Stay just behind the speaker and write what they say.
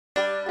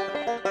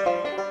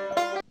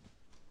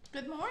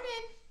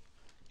morning.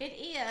 It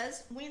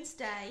is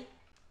Wednesday.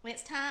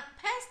 It's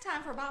past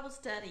time for Bible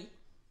study.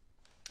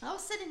 I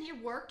was sitting here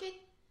working,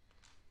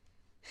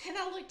 and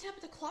I looked up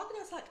at the clock, and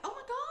I was like, oh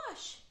my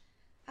gosh,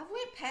 I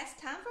went past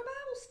time for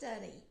Bible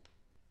study.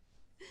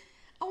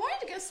 I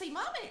wanted to go see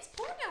Mom, and it's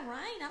pouring down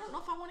rain. I don't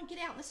know if I want to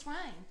get out in this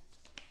rain.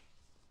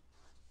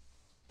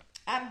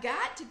 I've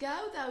got to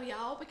go, though,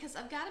 y'all, because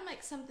I've got to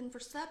make something for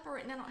supper,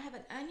 and I don't have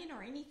an onion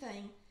or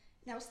anything.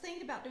 And I was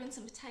thinking about doing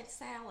some potato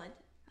salad.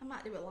 I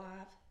might do it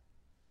live.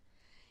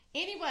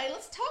 Anyway,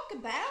 let's talk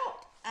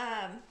about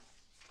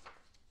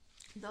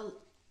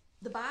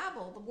the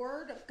Bible, the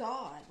Word of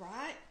God,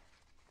 right?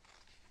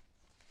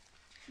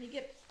 Let me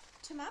get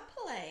to my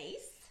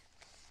place.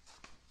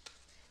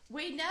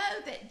 We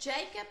know that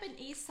Jacob and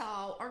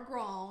Esau are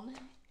grown,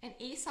 and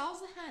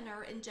Esau's a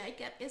hunter, and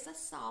Jacob is a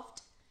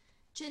soft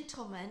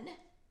gentleman.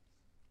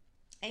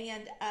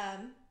 And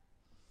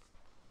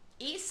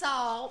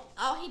Esau,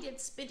 all he did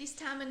was spend his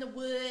time in the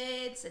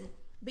woods and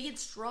being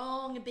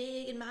strong and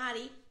big and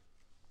mighty.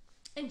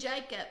 And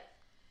Jacob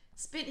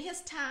spent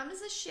his time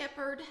as a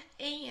shepherd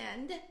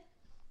and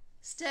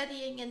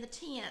studying in the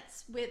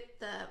tents with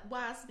the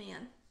wise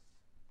men.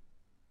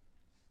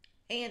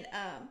 And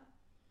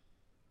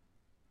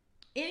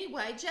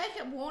anyway,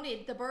 Jacob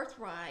wanted the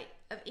birthright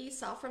of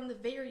Esau from the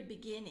very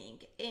beginning.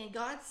 And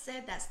God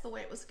said that's the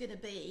way it was going to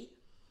be.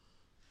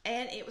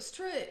 And it was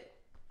true.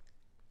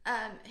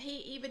 He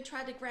even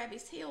tried to grab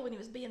his heel when he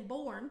was being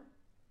born.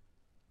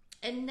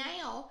 And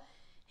now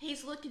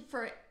he's looking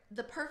for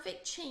the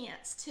perfect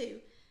chance to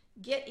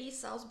get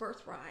Esau's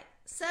birthright.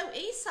 So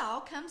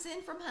Esau comes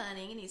in from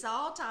hunting, and he's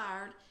all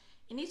tired,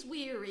 and he's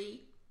weary.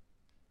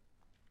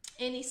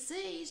 And he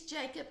sees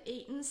Jacob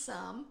eating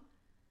some,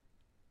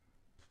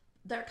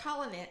 they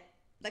call it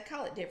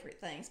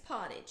different things,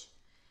 pottage.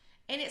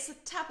 And it's a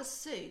type of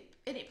soup,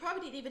 and it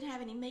probably didn't even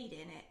have any meat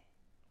in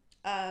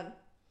it.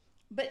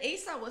 But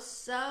Esau was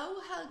so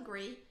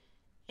hungry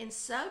and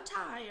so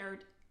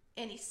tired,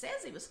 and he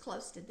says he was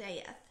close to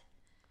death,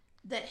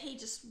 that he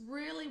just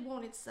really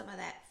wanted some of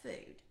that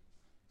food.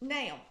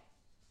 Now,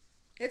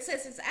 it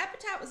says his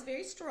appetite was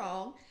very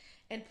strong,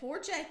 and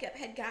poor Jacob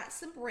had got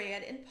some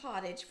bread and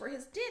pottage for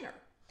his dinner,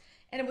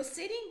 and was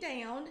sitting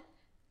down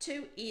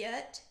to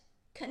it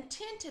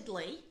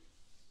contentedly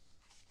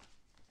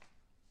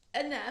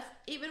enough,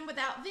 even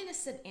without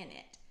venison in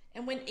it.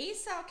 And when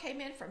Esau came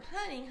in from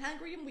hunting,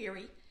 hungry and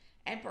weary,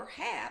 and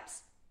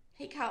perhaps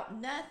he caught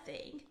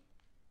nothing,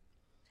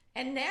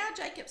 and now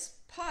Jacob's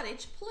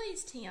pottage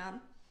pleased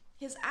him,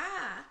 his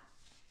eye,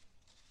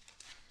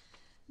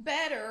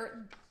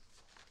 better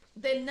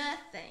than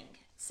nothing.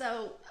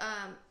 So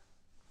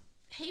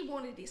he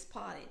wanted his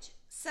pottage.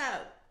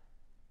 So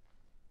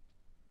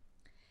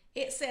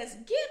it says,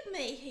 give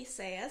me, he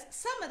says,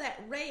 some of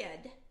that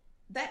red,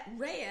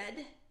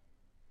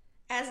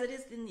 as it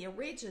is in the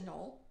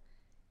original.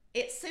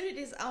 It suited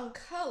his own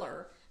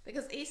color,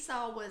 because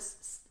Esau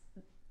was,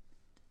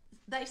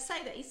 they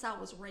say that Esau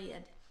was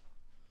red.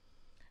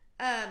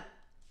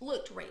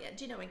 Looked red,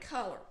 in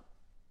color.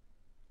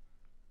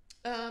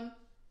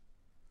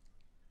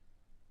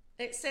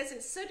 It says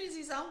it suited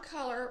his own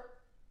color,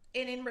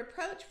 and in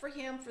reproach for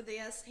him for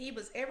this, he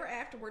was ever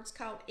afterwards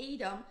called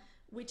Edom,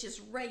 which is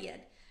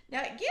red.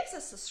 Now, it gives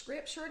us a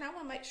scripture, and I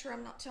want to make sure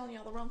I'm not telling you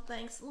all the wrong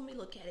things. So let me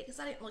look at it, because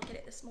I didn't look at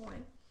it this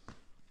morning.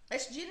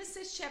 It's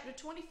Genesis chapter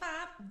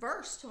 25,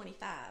 verse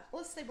 25.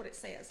 Let's see what it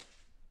says.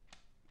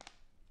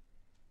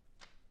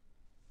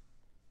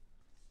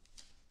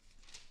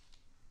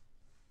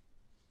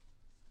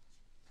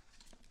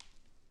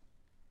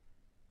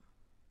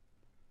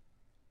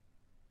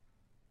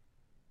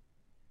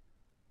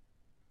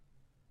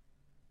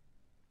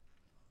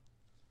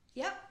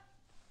 Yep.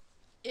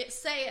 It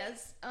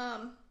says,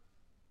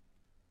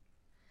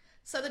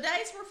 so the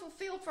days were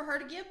fulfilled for her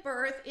to give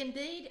birth.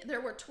 Indeed,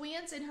 there were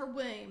twins in her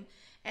womb,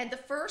 and the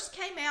first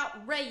came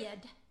out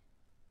red.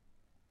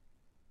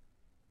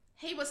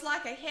 He was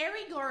like a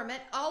hairy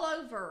garment all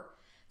over.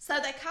 So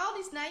they called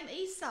his name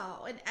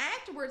Esau. And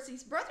afterwards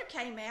his brother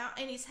came out,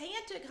 and his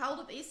hand took hold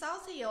of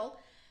Esau's heel.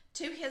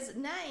 To his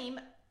name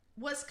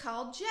was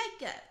called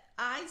Jacob.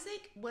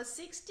 Isaac was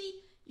 60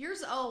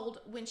 years old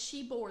when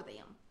she bore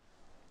them.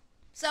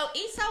 So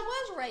Esau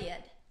was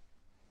red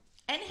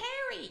and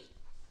hairy.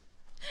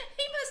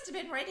 He must have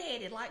been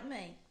red-headed like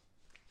me.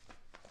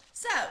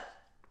 So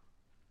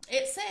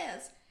it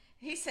says,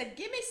 he said,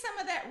 give me some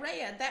of that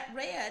red. That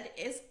red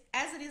is,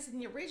 as it is in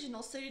the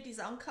original, suited his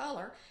own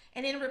color.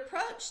 And in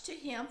reproach to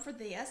him for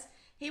this,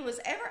 he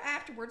was ever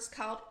afterwards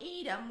called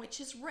Edom,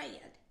 which is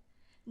red.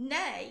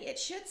 Nay, it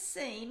should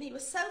seem he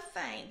was so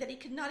faint that he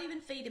could not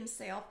even feed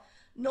himself,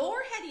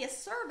 nor had he a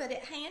servant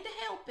at hand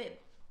to help him.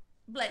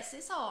 Bless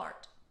his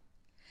heart.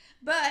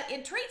 But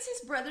entreats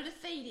his brother to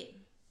feed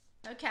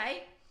him.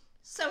 Okay?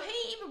 So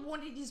he even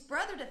wanted his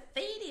brother to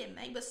feed him.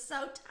 He was so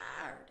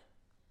tired.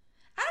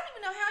 I don't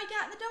even know how he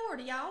got in the door,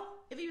 do y'all?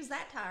 If he was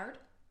that tired.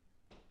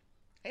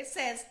 It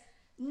says,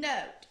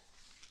 note,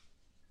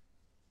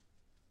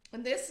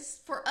 and this is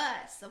for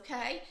us,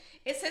 okay?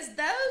 It says,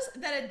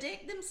 those that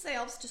addict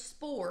themselves to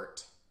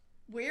sport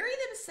weary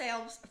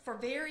themselves for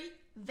very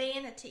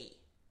vanity.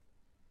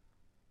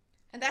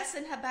 And that's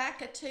in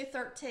Habakkuk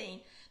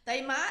 2:13.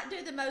 They might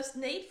do the most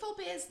needful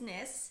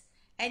business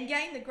and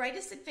gain the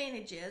greatest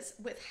advantages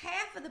with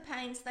half of the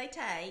pains they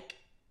take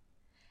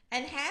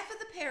and half of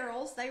the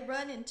perils they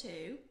run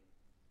into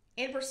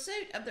in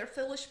pursuit of their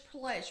foolish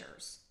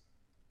pleasures.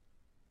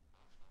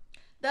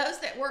 Those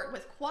that work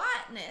with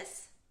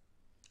quietness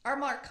are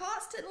more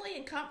constantly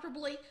and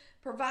comfortably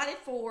provided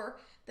for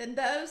than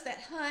those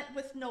that hunt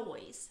with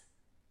noise.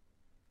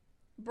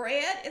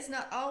 Bread is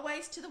not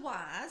always to the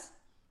wise,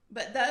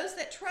 but those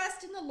that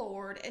trust in the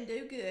Lord and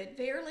do good,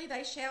 verily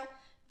they shall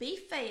be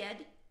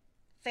fed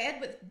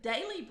with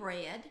daily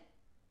bread,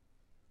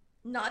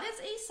 not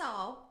as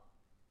Esau,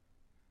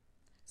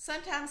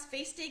 sometimes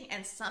feasting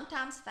and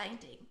sometimes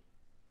fainting.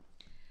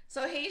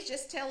 So he's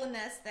just telling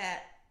us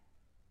that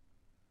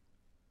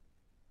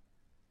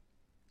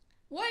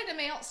what it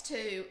amounts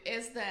to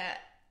is that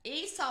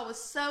Esau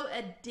was so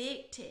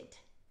addicted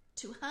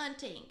to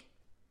hunting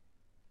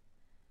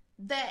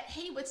that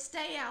he would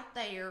stay out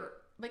there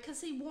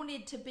because he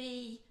wanted to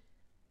be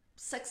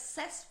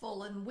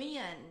successful and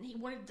win. He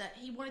wanted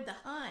the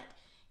hunt.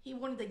 He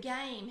wanted the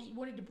game. He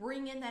wanted to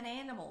bring in that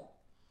animal.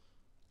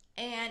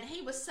 And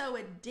he was so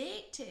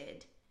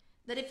addicted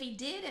that if he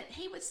didn't,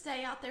 he would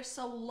stay out there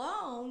so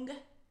long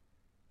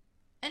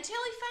until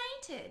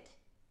he fainted,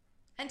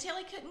 until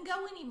he couldn't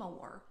go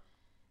anymore.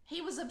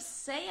 He was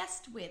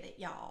obsessed with it,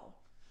 y'all,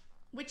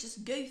 which is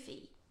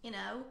goofy, you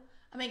know.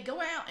 I mean,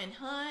 go out and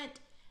hunt,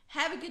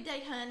 have a good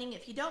day hunting.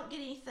 If you don't get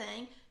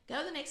anything,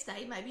 go the next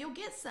day, maybe you'll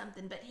get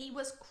something. But he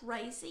was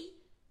crazy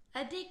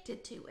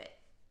addicted to it.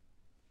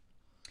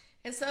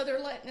 And so they're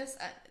letting us,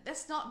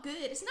 that's not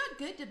good. It's not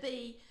good to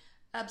be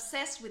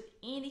obsessed with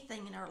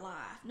anything in our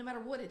life, no matter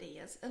what it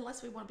is,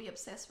 unless we want to be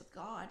obsessed with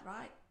God,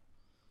 right?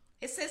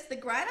 It says, the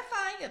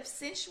gratifying of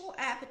sensual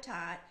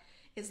appetite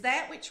is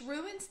that which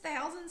ruins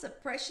thousands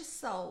of precious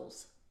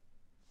souls.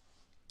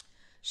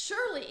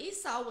 Surely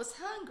Esau was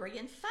hungry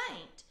and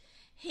faint.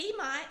 He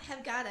might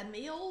have got a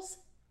meal's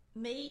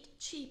meat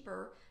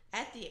cheaper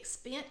at the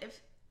expense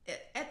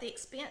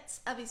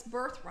of his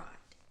birthright.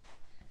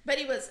 But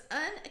he was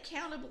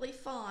unaccountably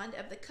fond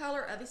of the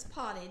color of his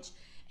pottage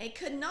and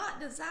could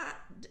not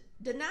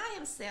deny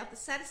himself the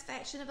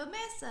satisfaction of a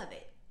mess of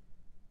it,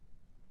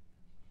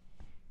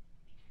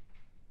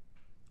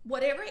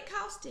 whatever it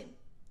cost him.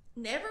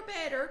 Never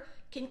better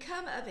can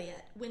come of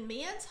it when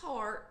men's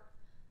heart,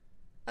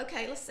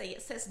 okay, let's see,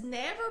 it says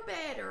never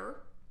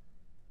better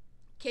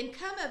can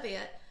come of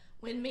it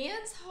when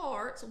men's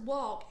hearts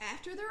walk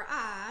after their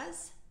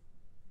eyes,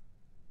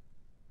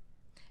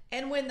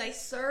 and when they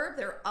serve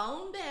their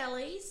own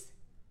bellies.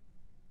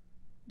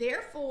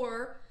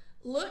 Therefore,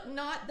 look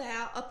not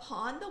thou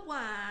upon the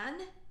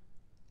wine,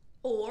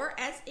 or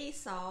as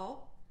Esau,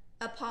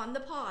 upon the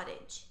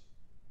pottage,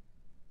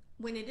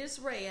 when it is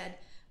red,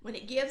 when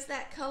it gives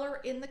that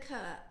color in the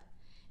cup,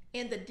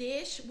 in the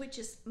dish which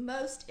is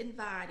most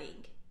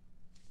inviting.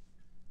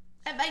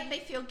 That made me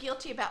feel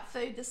guilty about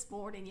food this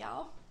morning,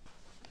 y'all.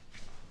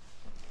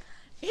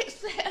 It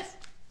says,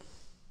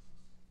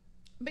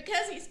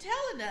 because he's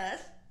telling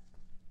us,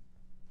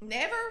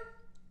 never,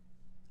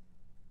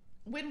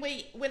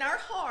 when our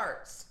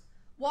hearts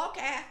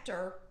walk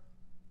after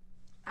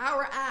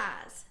our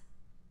eyes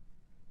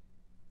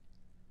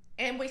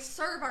and we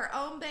serve our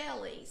own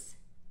bellies,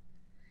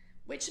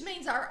 which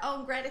means our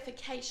own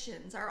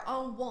gratifications, our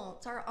own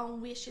wants, our own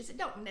wishes. It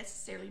don't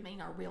necessarily mean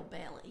our real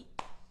belly,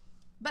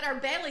 but our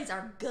bellies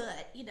are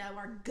gut, you know,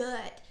 our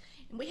gut.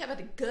 And we have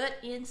a gut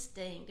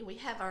instinct, and we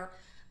have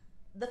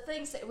the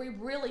things that we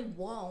really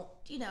want,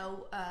 you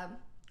know,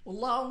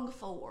 long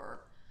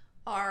for,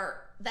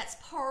 that's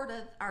part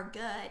of our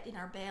gut and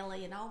our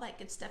belly and all that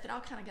good stuff. It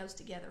all kind of goes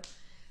together.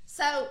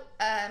 So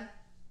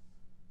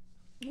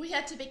we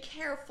have to be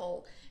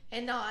careful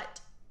and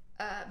not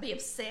be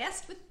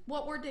obsessed with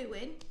what we're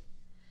doing,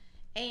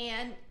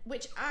 and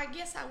which I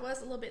guess I was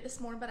a little bit this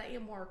morning, but I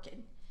am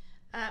working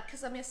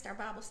because I missed our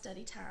Bible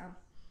study time.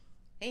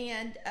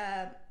 And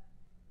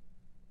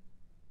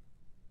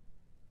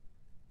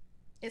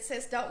it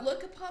says, don't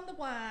look upon the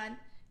wine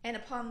and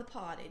upon the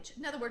pottage.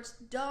 In other words,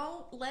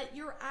 don't let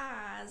your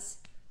eyes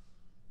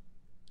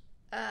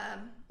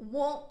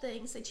want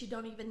things that you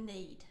don't even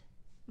need.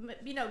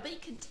 You know, be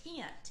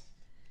content.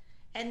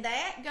 And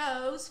that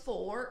goes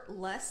for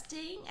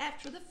lusting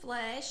after the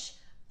flesh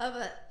of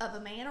a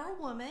man or a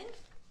woman.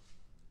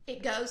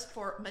 It goes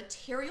for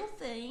material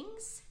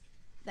things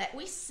that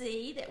we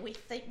see, that we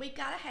think we've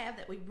got to have,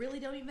 that we really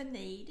don't even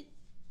need.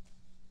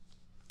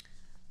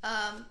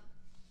 And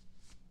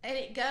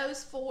it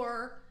goes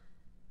for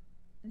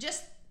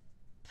just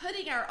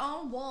putting our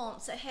own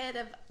wants ahead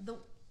of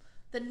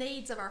the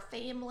needs of our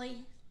family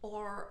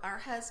or our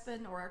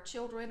husband or our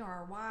children or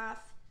our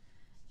wife,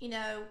 you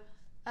know.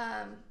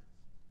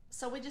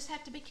 So we just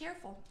have to be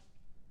careful.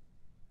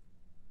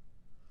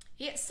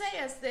 It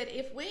says that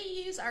if we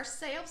use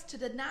ourselves to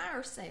deny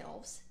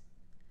ourselves,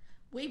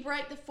 we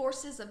break the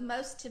forces of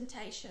most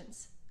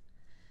temptations.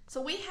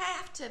 So we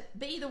have to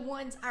be the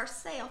ones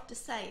ourselves to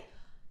say,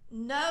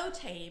 no,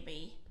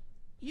 Tammy,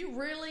 you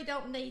really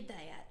don't need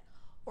that.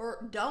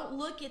 Or don't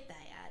look at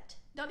that.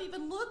 Don't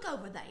even look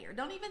over there.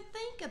 Don't even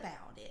think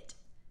about it.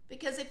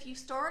 Because if you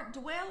start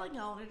dwelling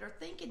on it or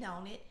thinking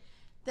on it,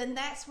 then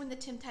that's when the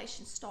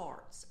temptation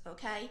starts,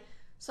 okay?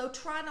 So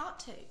try not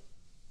to.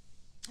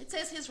 It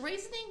says his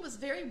reasoning was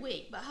very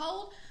weak.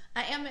 Behold,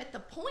 I am at the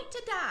point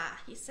to die,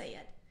 he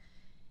said.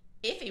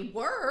 If he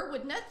were,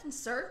 would nothing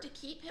serve to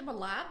keep him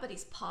alive but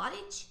his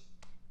pottage?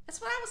 That's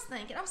what I was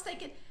thinking. I was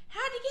thinking, how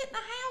did he get in the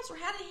house, or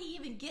how did he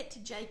even get to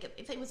Jacob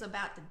if he was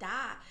about to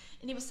die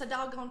and he was so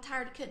doggone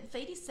tired he couldn't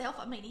feed himself?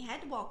 I mean, he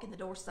had to walk in the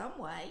door some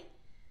way.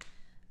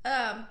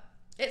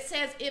 It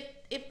says,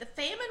 if the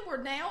famine were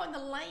now in the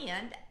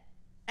land,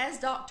 as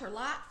Dr.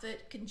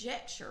 Lightfoot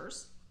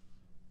conjectures,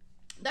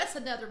 that's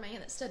another man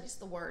that studies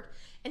the word.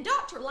 And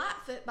Dr.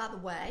 Lightfoot, by the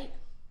way,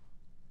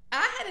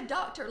 I had a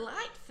Dr.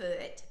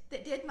 Lightfoot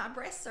that did my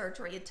breast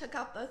surgery and took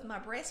off both my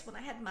breasts when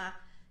I had my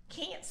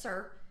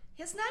cancer.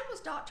 His name was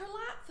Dr.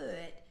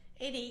 Lightfoot,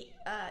 and he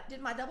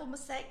did my double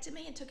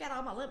mastectomy and took out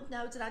all my lymph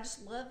nodes, and I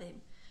just love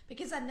him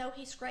because I know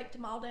he scraped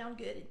them all down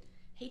good. And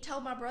he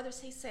told my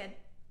brothers, he said,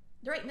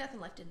 there ain't nothing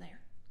left in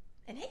there.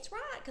 And he's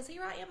right, because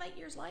here I am 8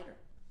 years later.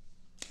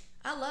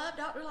 I love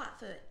Dr.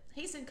 Lightfoot.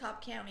 He's in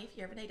Cobb County if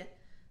you ever need a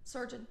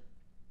surgeon.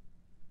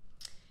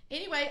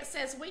 Anyway, it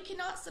says, we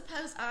cannot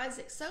suppose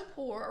Isaac so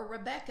poor or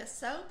Rebekah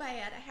so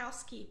bad a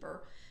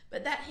housekeeper,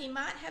 but that he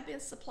might have been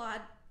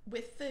supplied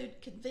with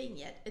food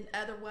convenient in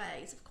other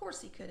ways. Of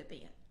course he could have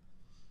been.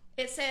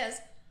 It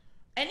says,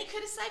 and he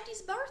could have saved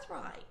his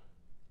birthright,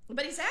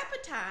 but his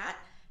appetite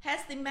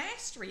has the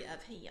mastery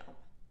of him.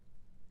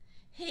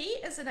 He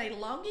is in a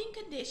longing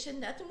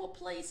condition. Nothing will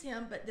please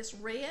him but this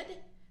red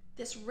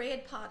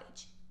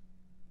pottage.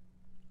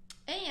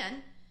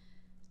 And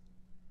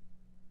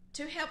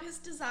to help his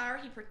desire,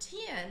 he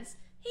pretends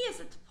he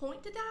is at the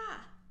point to die.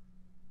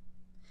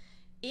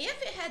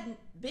 If it hadn't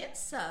been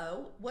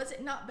so, was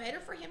it not better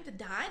for him to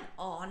die in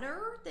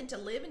honor than to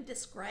live in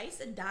disgrace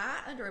and die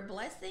under a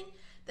blessing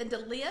than to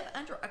live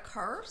under a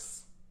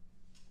curse?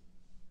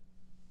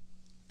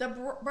 The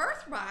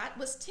birthright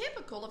was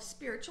typical of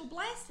spiritual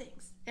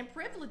blessings and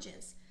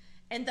privileges,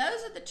 and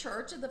those of the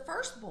church of the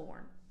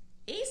firstborn.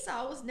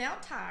 Esau was now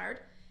tired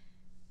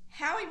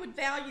how he would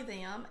value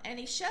them, and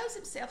he shows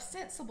himself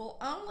sensible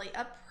only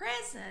of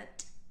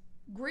present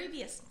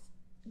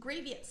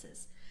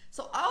grievances.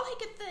 So all he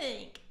could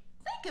think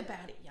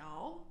about it,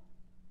 y'all.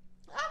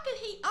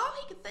 All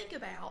he could think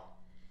about,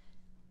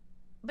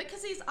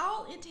 because he's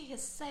all into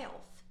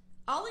himself,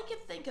 all he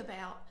could think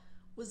about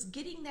was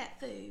getting that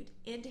food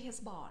into his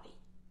body.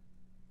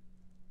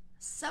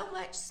 So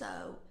much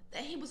so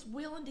that he was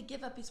willing to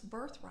give up his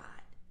birthright.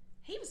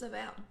 He was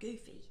about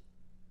goofy.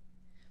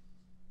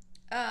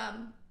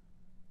 And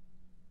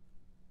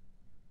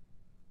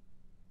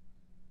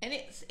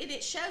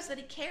it shows that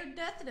he cared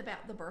nothing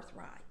about the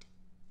birthright.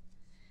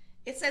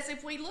 It says,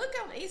 if we look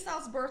on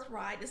Esau's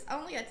birthright as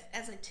only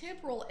as a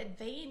temporal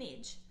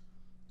advantage,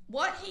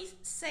 what he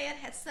said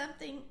had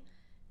something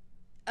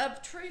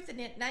of truth in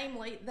it,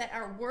 namely that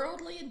our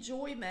worldly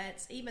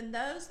enjoyments, even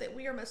those that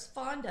we are most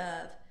fond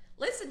of,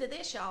 listen to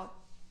this, y'all.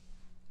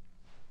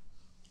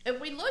 If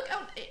we look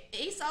on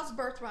Esau's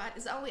birthright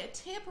as only a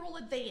temporal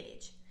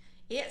advantage,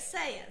 it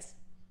says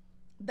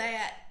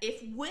that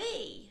if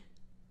we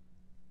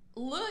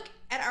look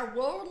at our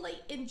worldly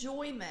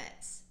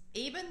enjoyments,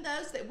 even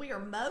those that we are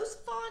most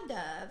fond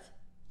of,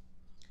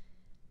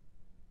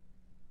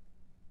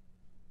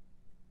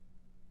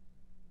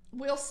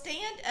 will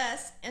stand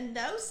us in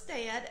no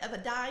stead of a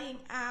dying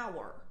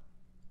hour.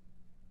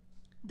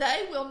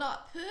 They will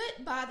not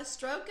put by the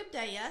stroke of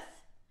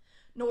death,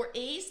 nor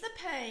ease the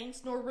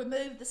pains, nor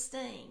remove the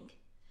sting.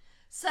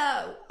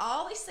 So,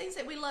 all these things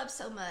that we love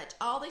so much,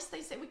 all these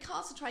things that we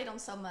concentrate on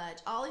so much,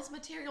 all these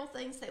material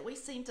things that we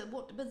seem to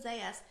want to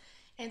possess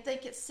and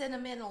think it's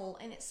sentimental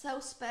and it's so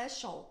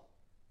special,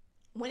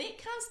 when it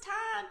comes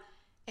time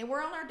and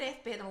we're on our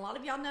deathbed, and a lot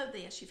of y'all know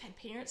this, you've had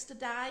parents to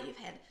die, you've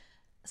had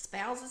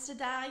spouses to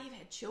die, you've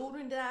had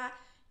children to die,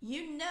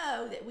 you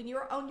know that when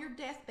you're on your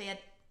deathbed,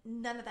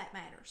 none of that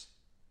matters.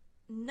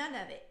 None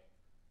of it.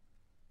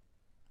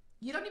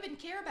 You don't even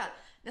care about it.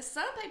 Now,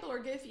 some people are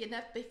goofy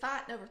enough to be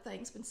fighting over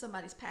things when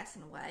somebody's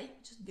passing away,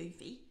 which is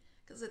goofy,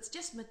 because it's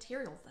just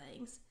material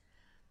things.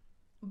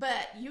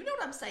 But you know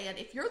what I'm saying?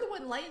 If you're the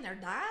one laying there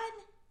dying,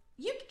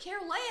 you could care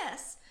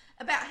less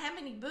about how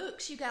many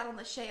books you got on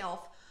the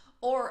shelf,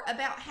 or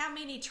about how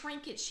many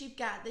trinkets you've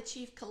got that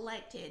you've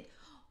collected,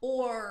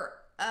 or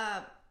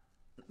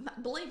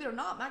believe it or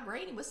not, my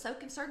granny was so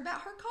concerned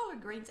about her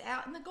collard greens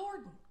out in the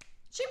garden.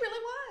 She really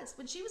was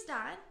when she was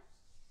dying.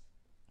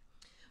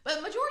 But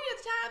the majority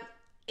of the time,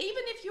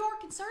 even if you are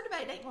concerned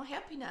about it, it ain't going to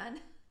help you none.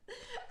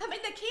 I mean,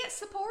 they can't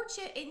support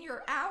you in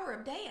your hour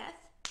of death.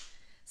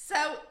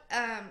 So,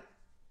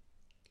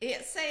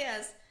 it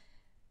says,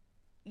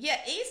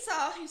 yet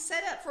Esau, who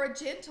set up for a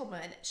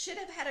gentleman, should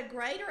have had a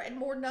greater and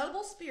more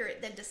noble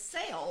spirit than to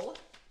sell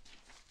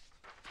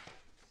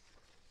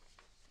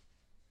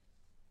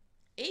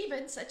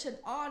even such an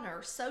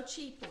honor so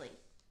cheaply.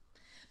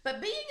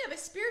 But being of a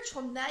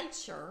spiritual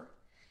nature,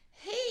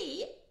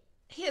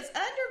 his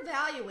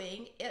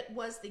undervaluing it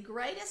was the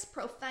greatest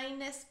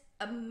profaneness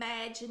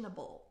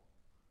imaginable.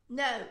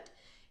 Note,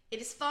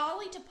 it is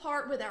folly to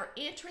part with our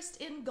interest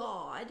in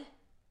God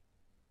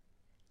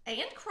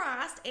and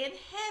Christ and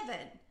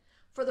heaven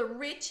for the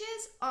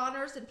riches,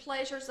 honors, and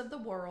pleasures of the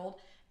world,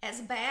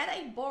 as bad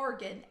a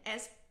bargain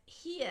as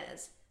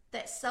his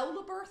that sold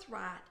a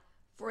birthright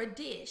for a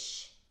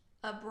dish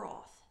of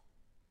broth.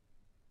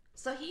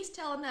 So he's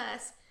telling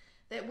us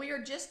that we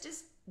are just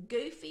as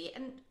goofy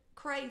and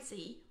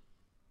crazy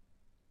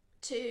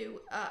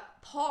to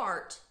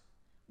part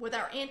with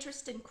our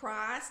interest in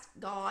Christ,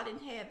 God, and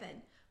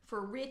heaven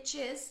for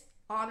riches,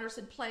 honors,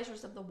 and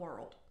pleasures of the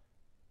world.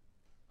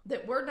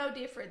 That we're no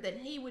different than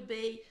he would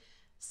be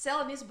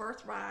selling his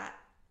birthright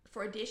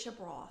for a dish of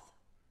broth.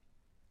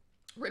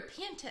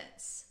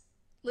 Repentance.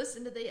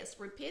 Listen to this.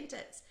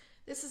 Repentance.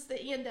 This is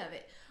the end of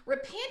it.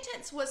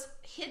 Repentance was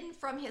hidden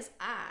from his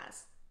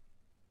eyes.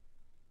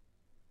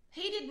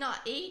 He did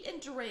not eat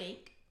and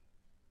drink.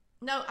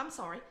 No, I'm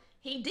sorry.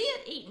 He did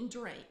eat and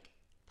drink,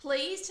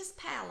 pleased his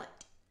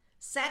palate,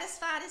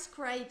 satisfied his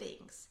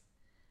cravings,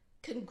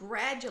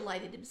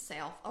 congratulated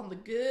himself on the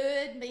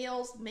good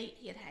meals, meat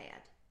he had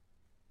had,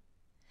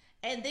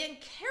 and then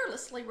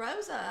carelessly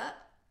rose up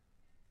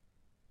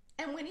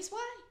and went his way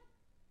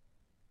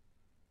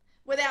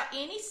without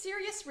any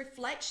serious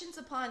reflections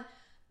upon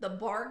the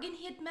bargain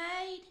he had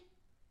made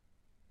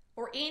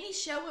or any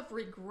show of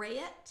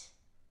regret.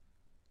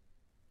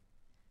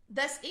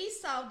 Thus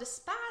Esau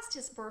despised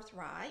his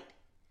birthright.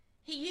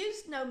 He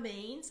used no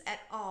means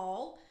at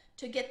all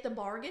to get the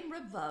bargain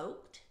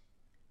revoked,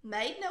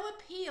 made no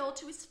appeal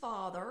to his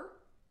father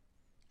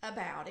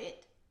about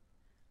it,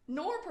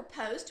 nor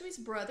proposed to his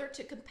brother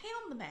to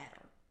compound the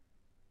matter.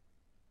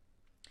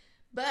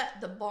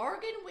 But the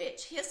bargain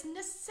which his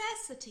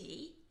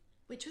necessity,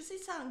 which was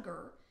his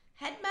hunger,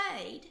 had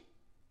made,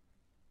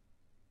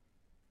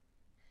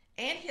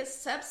 and his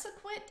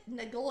subsequent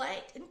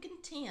neglect and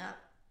contempt,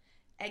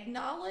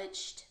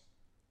 acknowledged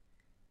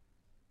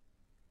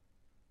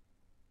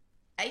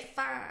a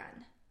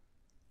fine,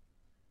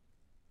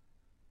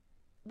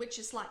 which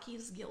is like he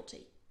was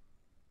guilty.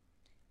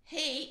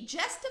 He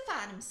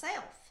justified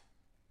himself.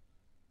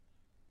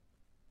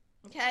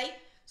 Okay?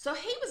 So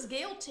he was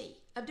guilty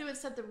of doing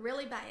something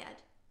really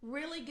bad,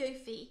 really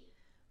goofy,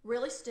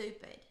 really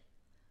stupid,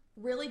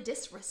 really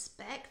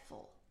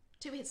disrespectful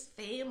to his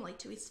family,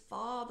 to his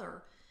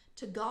father,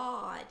 to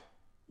God,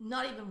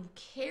 not even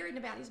caring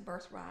about his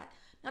birthright,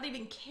 not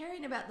even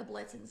caring about the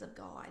blessings of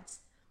God's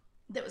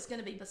that was going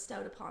to be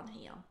bestowed upon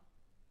him.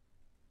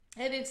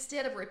 And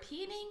instead of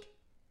repenting,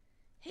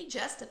 he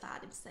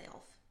justified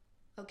himself.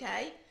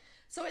 Okay?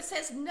 So it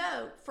says,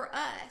 note for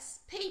us,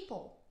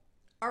 people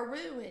are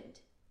ruined,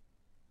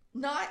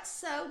 not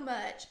so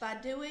much by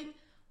doing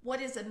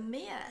what is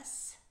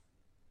amiss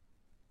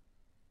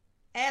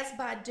as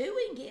by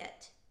doing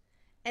it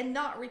and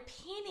not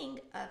repenting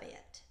of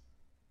it,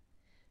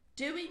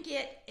 doing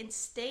it and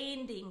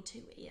standing to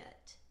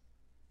it.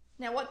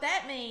 Now, what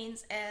that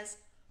means is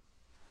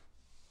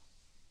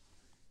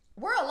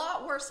we're a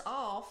lot worse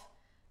off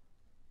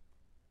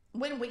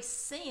when we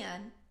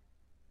sin,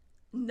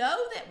 know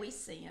that we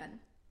sin,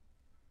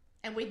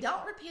 and we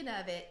don't repent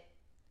of it,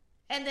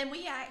 and then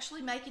we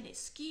actually make an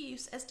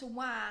excuse as to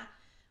why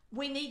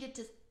we needed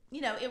to,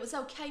 it was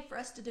okay for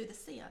us to do the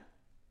sin.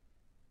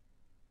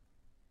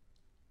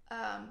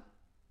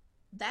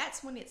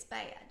 That's when it's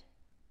bad.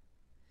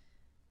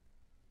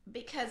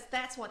 Because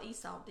that's what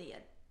Esau did.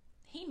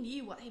 He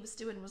knew what he was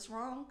doing was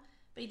wrong,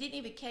 but he didn't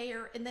even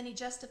care, and then he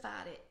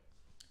justified it.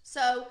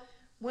 So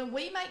when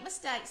we make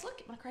mistakes, look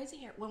at my crazy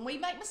hair. When we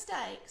make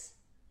mistakes,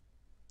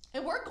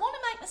 and we're going to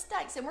make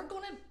mistakes, and we're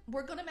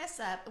going to mess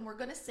up, and we're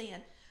going to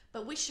sin,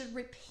 but we should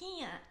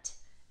repent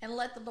and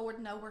let the Lord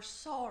know we're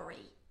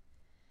sorry.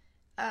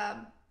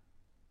 And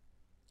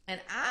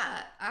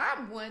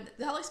I'm one.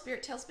 The Holy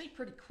Spirit tells me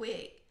pretty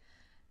quick.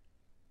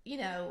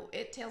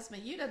 It tells me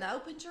you done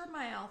opened your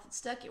mouth and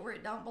stuck it where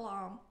it don't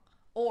belong,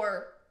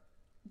 or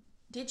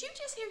did you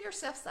just hear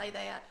yourself say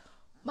that?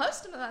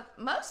 Most of the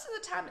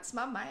time, it's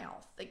my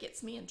mouth that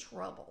gets me in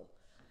trouble.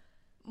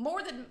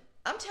 More than,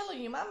 I'm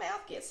telling you, my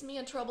mouth gets me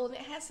in trouble, and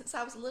it has since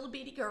I was a little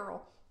bitty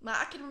girl.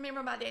 I can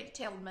remember my daddy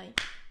telling me,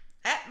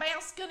 that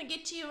mouth's going to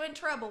get you in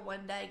trouble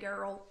one day,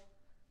 girl.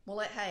 Well,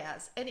 it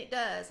has, and it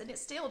does, and it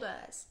still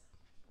does.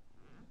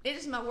 It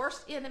is my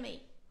worst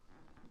enemy.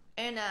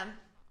 And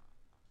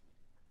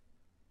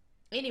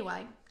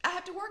anyway, I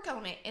have to work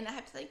on it, and I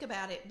have to think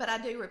about it, but I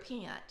do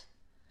repent.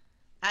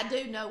 I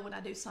do know when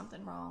I do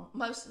something wrong.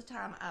 Most of the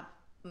time,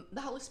 the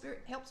Holy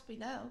Spirit helps me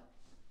know.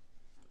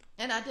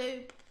 And I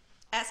do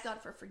ask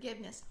God for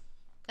forgiveness.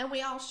 And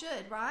we all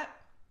should, right?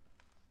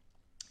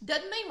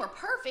 Doesn't mean we're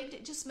perfect.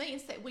 It just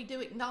means that we do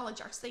acknowledge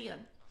our sin.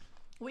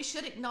 We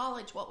should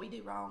acknowledge what we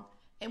do wrong,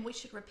 and we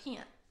should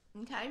repent,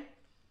 okay?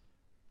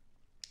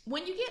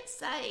 When you get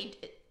saved,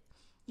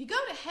 you go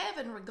to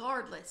heaven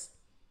regardless,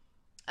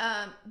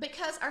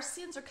 because our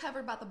sins are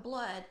covered by the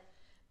blood.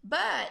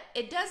 But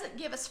it doesn't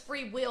give us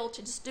free will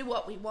to just do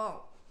what we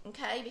want.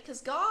 Okay,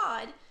 because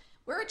God,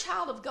 we're a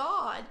child of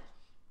God.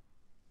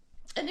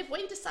 And if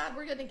we decide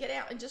we're going to get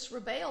out and just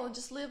rebel and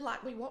just live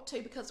like we want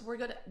to because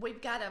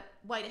we've got a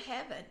way to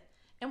heaven,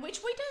 and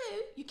which we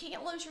do, you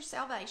can't lose your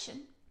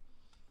salvation.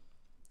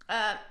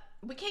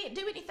 We can't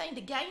do anything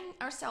to gain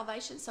our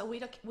salvation, so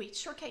we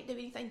sure can't do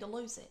anything to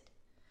lose it.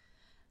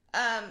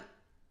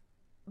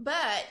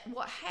 But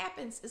what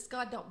happens is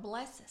God don't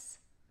bless us,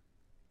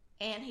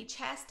 and He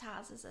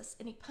chastises us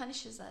and He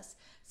punishes us,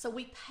 so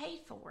we pay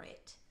for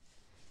it,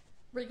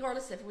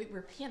 regardless if we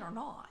repent or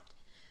not.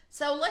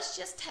 So let's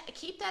just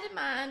keep that in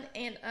mind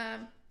and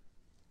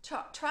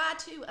try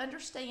to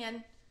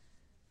understand,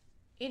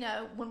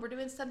 when we're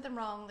doing something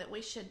wrong, that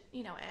we should,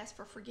 ask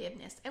for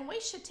forgiveness. And we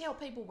should tell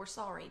people we're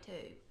sorry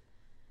too.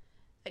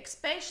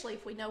 Especially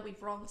if we know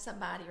we've wronged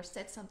somebody or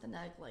said something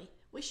ugly.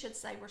 We should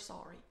say we're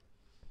sorry.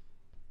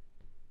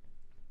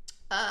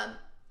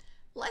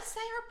 Let's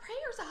say our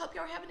prayers. I hope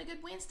you're having a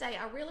good Wednesday.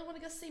 I really want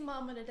to go see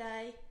Mama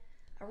today.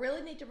 I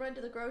really need to run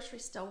to the grocery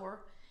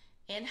store.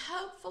 And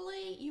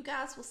hopefully you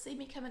guys will see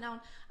me coming on.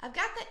 I've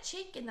got that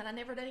chicken that I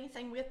never did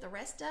anything with, the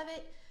rest of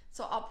it.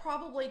 So I'll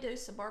probably do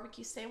some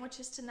barbecue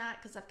sandwiches tonight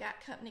because I've got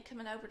company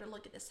coming over to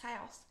look at this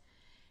house.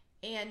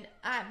 And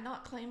I have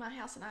not cleaned my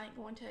house, and I ain't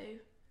going to.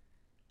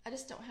 I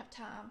just don't have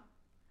time.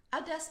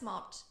 I dust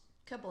mopped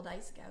a couple of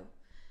days ago.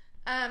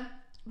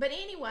 But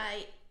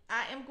anyway,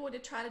 I am going to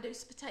try to do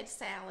some potato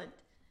salad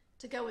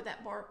to go with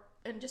that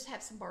and just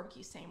have some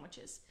barbecue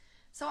sandwiches.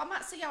 So I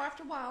might see y'all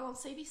after a while on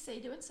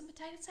CBC doing some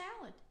potato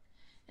salad.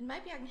 And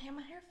maybe I can have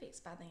my hair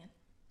fixed by then.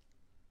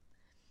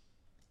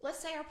 Let's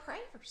say our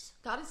prayers.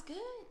 God is good.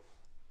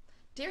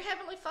 Dear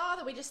Heavenly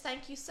Father, we just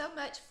thank you so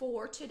much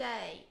for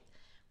today.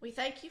 We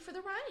thank you for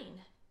the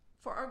rain,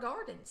 for our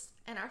gardens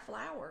and our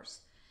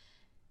flowers.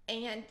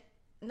 And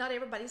not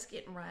everybody's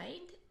getting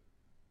rained,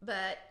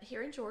 but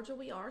here in Georgia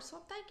we are, so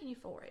I'm thanking you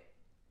for it.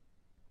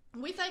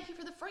 We thank you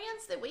for the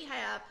friends that we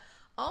have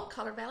on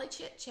Color Valley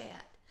Chit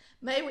Chat.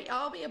 May we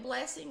all be a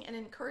blessing and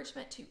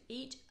encouragement to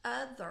each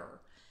other.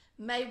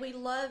 May we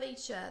love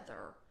each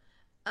other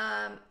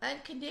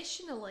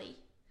unconditionally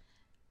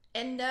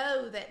and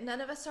know that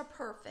none of us are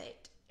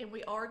perfect and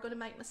we are going to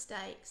make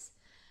mistakes.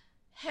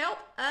 Help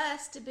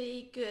us to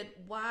be good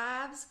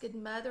wives, good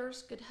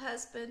mothers, good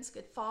husbands,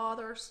 good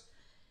fathers,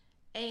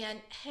 and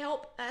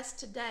help us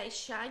today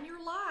shine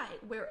your light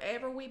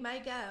wherever we may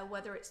go,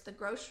 whether it's the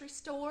grocery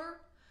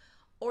store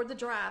or the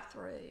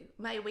drive-thru.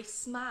 May we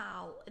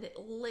smile and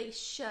at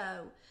least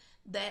show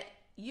that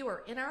you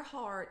are in our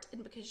heart,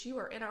 and because you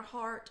are in our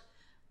heart,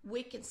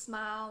 we can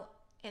smile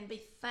and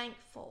be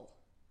thankful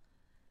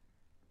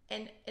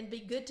and be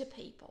good to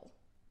people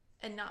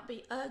and not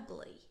be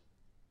ugly.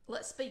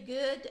 Let's be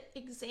good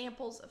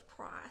examples of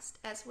Christ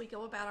as we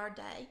go about our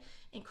day.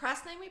 In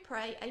Christ's name we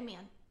pray,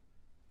 amen.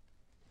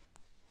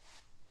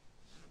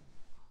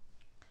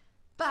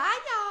 Bye,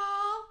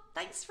 y'all.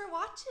 Thanks for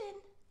watching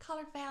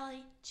Color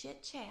Valley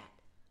Chit Chat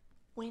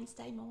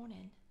Wednesday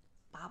morning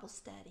Bible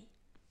study.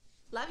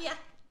 Love ya.